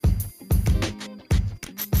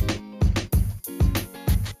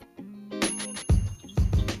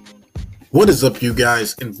What is up, you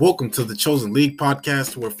guys, and welcome to the Chosen League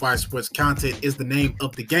podcast, where Fire Sports content is the name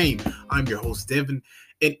of the game. I'm your host, Devin,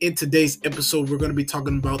 and in today's episode, we're going to be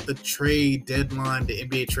talking about the trade deadline, the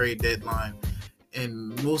NBA trade deadline,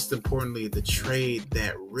 and most importantly, the trade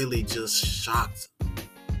that really just shocked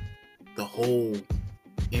the whole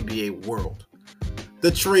NBA world.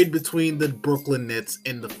 The trade between the Brooklyn Nets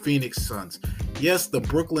and the Phoenix Suns. Yes, the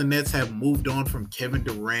Brooklyn Nets have moved on from Kevin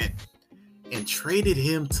Durant and traded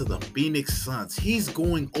him to the Phoenix Suns. He's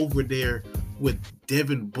going over there with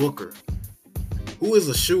Devin Booker, who is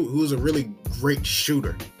a really great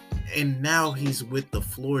shooter. And now he's with the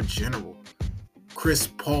floor general, Chris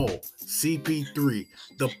Paul, CP3,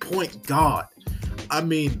 the point guard. I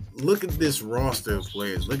mean, look at this roster of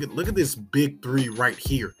players. Look at this big three right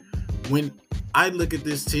here. When I look at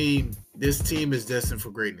this team is destined for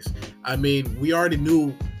greatness. I mean, we already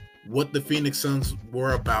knew what the Phoenix Suns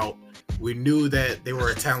were about. We knew that they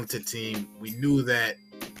were a talented team. We knew that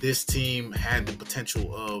this team had the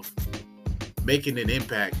potential of making an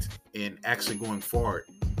impact and actually going forward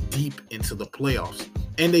deep into the playoffs.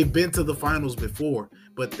 And they've been to the finals before,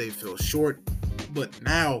 but they fell short. But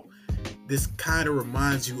now this kind of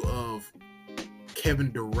reminds you of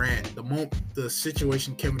Kevin Durant. The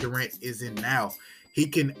situation Kevin Durant is in now, he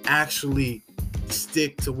can actually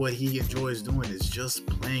stick to what he enjoys doing, is just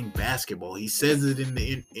playing basketball. He says it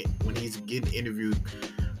when he's getting interviewed,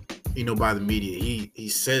 by the media. He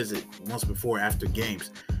says it once before after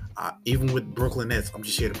games. Even with Brooklyn Nets, I'm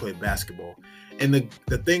just here to play basketball. And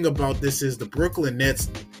the thing about this is the Brooklyn Nets,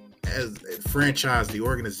 as a franchise, the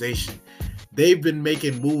organization, they've been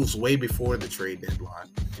making moves way before the trade deadline.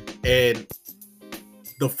 And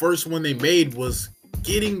the first one they made was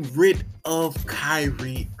getting rid of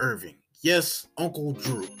Kyrie Irving. Yes, Uncle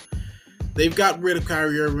Drew. They've got rid of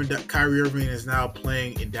Kyrie Irving. Kyrie Irving is now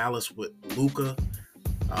playing in Dallas with Luka.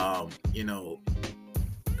 I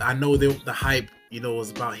know the hype,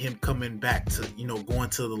 was about him coming back to,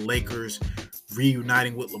 going to the Lakers,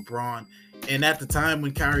 reuniting with LeBron. And at the time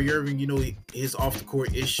when Kyrie Irving, his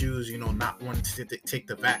off-the-court issues, not wanting to take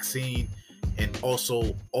the vaccine, and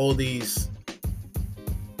also all these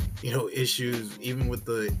issues, even with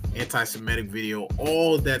the anti-Semitic video,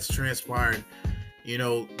 all that's transpired.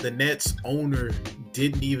 The Nets owner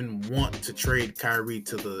didn't even want to trade Kyrie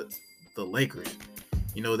to the Lakers.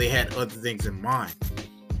 They had other things in mind.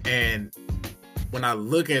 And when I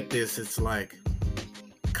look at this, it's like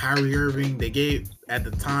Kyrie Irving, at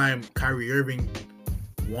the time, Kyrie Irving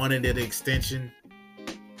wanted an extension.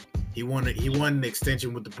 He wanted an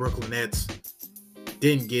extension with the Brooklyn Nets.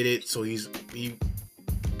 Didn't get it, so he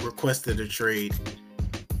requested a trade.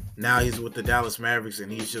 Now he's with the Dallas Mavericks,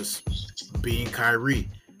 and he's just being Kyrie.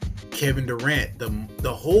 Kevin Durant,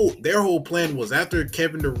 their whole plan was after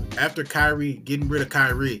Kyrie, getting rid of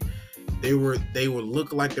Kyrie, they would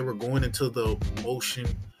look like they were going into the motion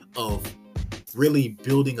of really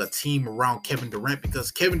building a team around Kevin Durant, because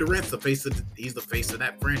Kevin Durant's he's the face of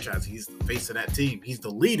that franchise. He's the face of that team. He's the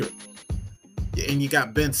leader. And you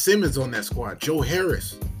got Ben Simmons on that squad, Joe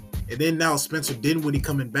Harris. And then now Spencer Dinwiddie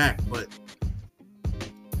coming back, but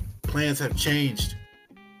plans have changed.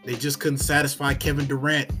 They just couldn't satisfy Kevin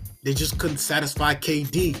Durant. They just couldn't satisfy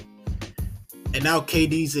KD. And now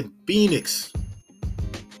KD's in Phoenix.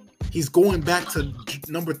 He's going back to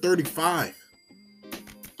number 35.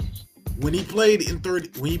 When he played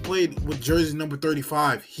with jersey number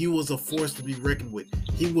 35, he was a force to be reckoned with.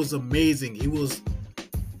 He was amazing. He was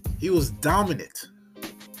dominant.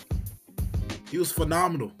 He was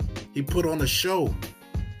phenomenal. He put on a show.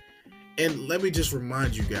 And let me just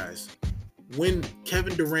remind you guys, when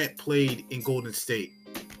Kevin Durant played in Golden State,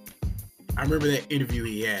 I remember that interview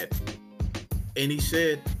he had. And he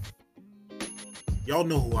said, y'all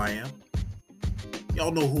know who I am.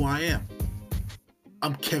 Y'all know who I am.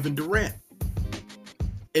 I'm Kevin Durant.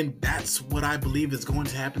 And that's what I believe is going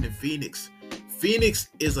to happen in Phoenix. Phoenix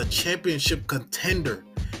is a championship contender.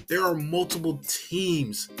 There are multiple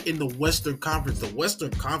teams in the Western Conference. The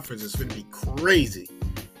Western Conference is going to be crazy.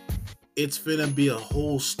 It's going to be a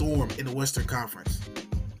whole storm in the Western Conference.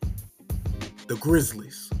 The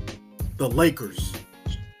Grizzlies, the Lakers,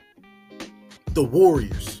 the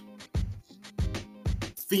Warriors,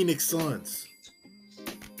 Phoenix Suns,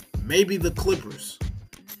 maybe the Clippers.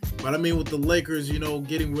 But I mean, with the Lakers,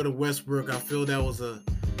 getting rid of Westbrook, I feel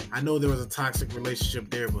I know there was a toxic relationship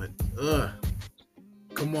there, but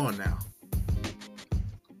come on now.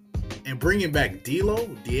 And bringing back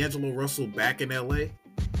D'Angelo Russell back in LA,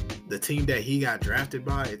 the team that he got drafted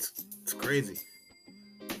by, it's crazy.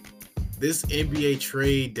 This NBA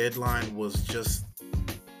trade deadline was just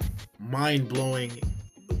mind-blowing.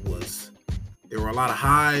 There were a lot of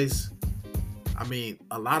highs, I mean,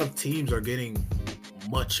 a lot of teams are getting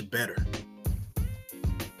much better.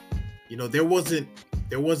 You know, there wasn't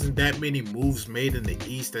that many moves made in the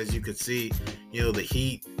East, as you could see. You know, the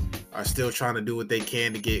Heat are still trying to do what they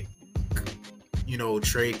can to get, you know,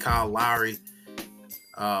 trade Kyle Lowry.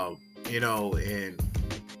 You know, and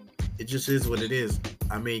it just is what it is.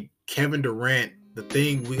 I mean, Kevin Durant, the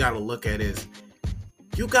thing we got to look at is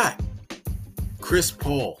you got Chris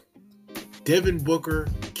Paul, Devin Booker,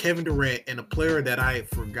 Kevin Durant, and a player that I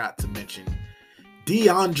forgot to mention,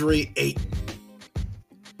 DeAndre Ayton.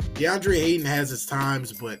 DeAndre Ayton has his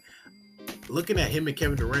times, but looking at him and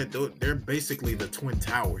Kevin Durant, they're basically the Twin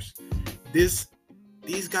Towers. These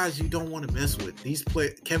guys you don't want to mess with.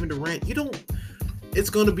 Kevin Durant, it's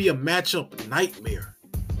going to be a matchup nightmare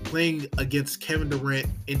playing against Kevin Durant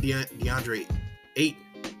and DeAndre Ayton.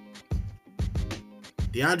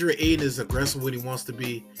 DeAndre Ayton is aggressive when he wants to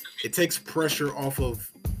be. It takes pressure off of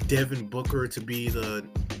Devin Booker to be the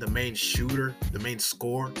main shooter, the main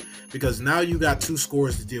scorer, because now you got two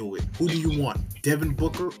scorers to deal with. Who do you want, Devin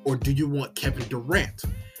Booker or do you want Kevin Durant?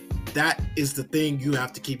 That is the thing you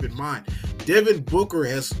have to keep in mind. Devin Booker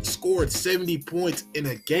has scored 70 points in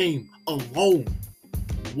a game alone.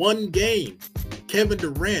 One game. Kevin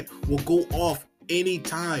Durant will go off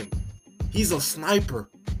anytime. He's a sniper.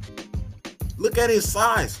 Look at his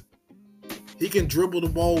size. He can dribble the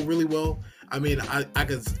ball really well. I mean, I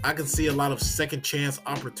can see a lot of second chance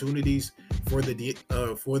opportunities for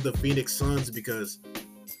the Phoenix Suns because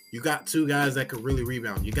you got two guys that could really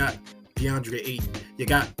rebound. You got DeAndre Ayton. You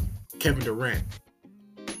got Kevin Durant.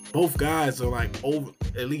 Both guys are like over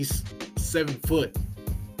at least 7 foot.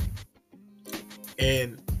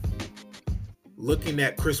 And looking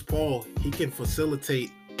at Chris Paul, he can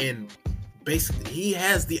facilitate and basically he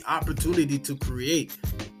has the opportunity to create.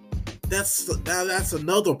 That's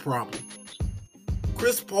another problem.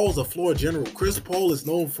 Chris Paul's a floor general. Chris Paul is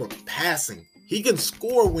known for passing. He can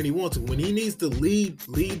score when he wants to. When he needs to lead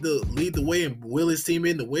the way and will his team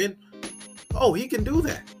in to win, he can do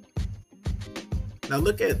that. Now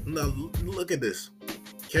look at this.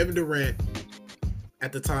 Kevin Durant,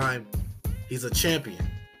 at the time, he's a champion.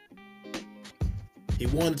 He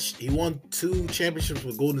won 2 championships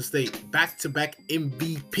with Golden State, back-to-back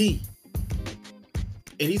MVP.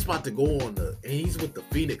 And he's about to go and he's with the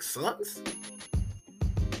Phoenix Suns.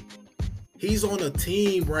 He's on a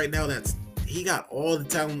team right now he got all the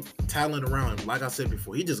talent around him. Like I said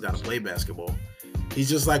before, he just got to play basketball. He's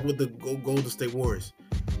just like with the Golden State Warriors.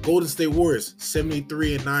 Golden State Warriors,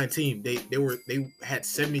 73-9 team. They had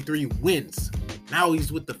 73 wins. Now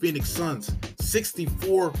he's with the Phoenix Suns,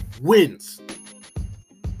 64 wins.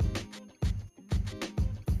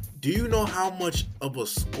 Do you know how much of a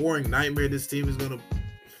scoring nightmare this team is gonna?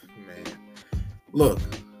 Man, look,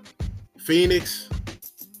 Phoenix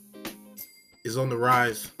is on the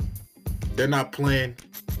rise. They're not playing.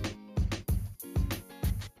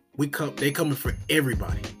 They coming for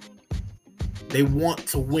everybody. They want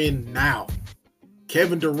to win now.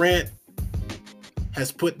 Kevin Durant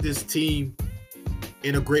has put this team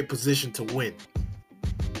in a great position to win.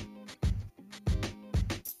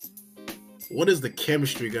 What is the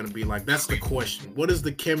chemistry going to be like? That's the question. What is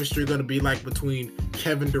the chemistry going to be like between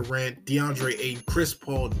Kevin Durant, DeAndre Ayton, Chris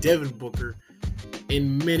Paul, Devin Booker,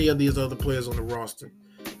 and many of these other players on the roster?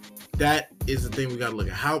 That is the thing we got to look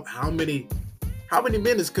at. How many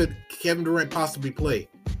minutes could Kevin Durant possibly play?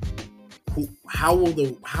 How will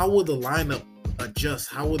the lineup adjust?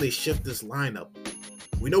 How will they shift this lineup?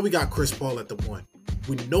 We know we got Chris Paul at the 1.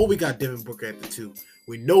 We know we got Devin Booker at the 2.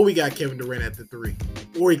 We know we got Kevin Durant at the 3.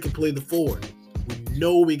 Or he can play the 4. We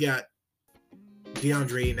know we got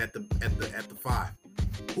DeAndre Ayton at the 5.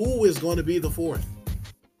 Who is going to be the 4th?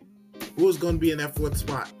 Who is going to be in that 4th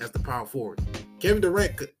spot as the power forward? Kevin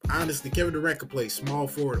Durant could play small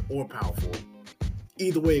forward or power forward.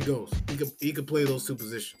 Either way it goes, he could play those 2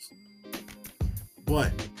 positions.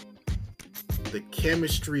 But the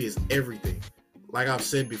chemistry is everything. Like I've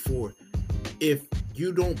said before, if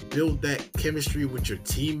you don't build that chemistry with your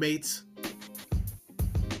teammates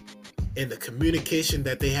and the communication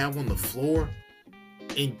that they have on the floor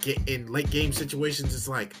in late game situations, it's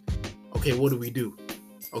like, okay, what do we do?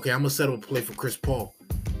 Okay, I'm gonna set up a play for Chris Paul.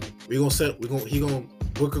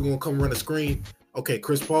 Booker gonna come run a screen. Okay,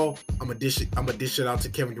 Chris Paul, I'm gonna dish it out to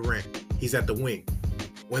Kevin Durant. He's at the wing.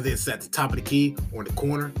 Whether it's at the top of the key or in the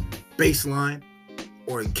corner, baseline,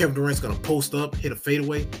 or Kevin Durant's gonna post up, hit a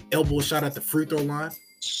fadeaway, elbow shot at the free throw line.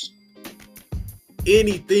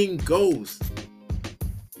 Anything goes.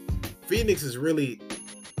 Phoenix is really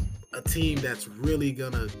a team that's really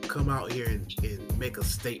gonna come out here and make a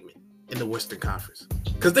statement in the Western Conference.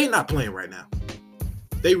 Because they're not playing right now.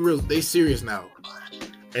 They serious now.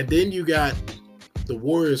 And then you got the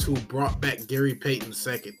Warriors who brought back Gary Payton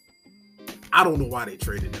II. I don't know why they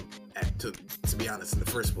traded him, to be honest, in the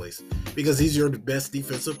first place. Because he's your best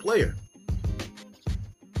defensive player.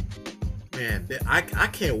 Man, I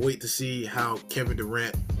can't wait to see how Kevin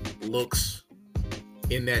Durant looks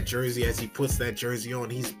in that jersey as he puts that jersey on.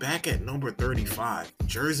 He's back at number 35.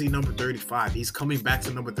 Jersey number 35. He's coming back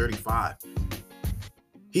to number 35.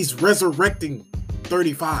 He's resurrecting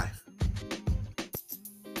 35.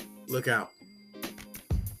 Look out.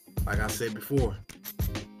 Like I said before,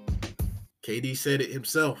 KD said it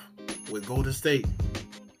himself with Golden State.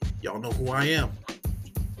 Y'all know who I am.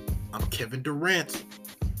 I'm Kevin Durant.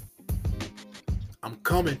 I'm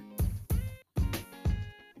coming.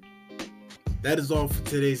 That is all for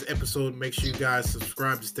today's episode. Make sure you guys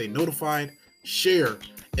subscribe to stay notified, share,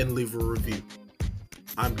 and leave a review.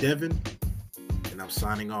 I'm Devin, and I'm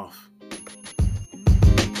signing off.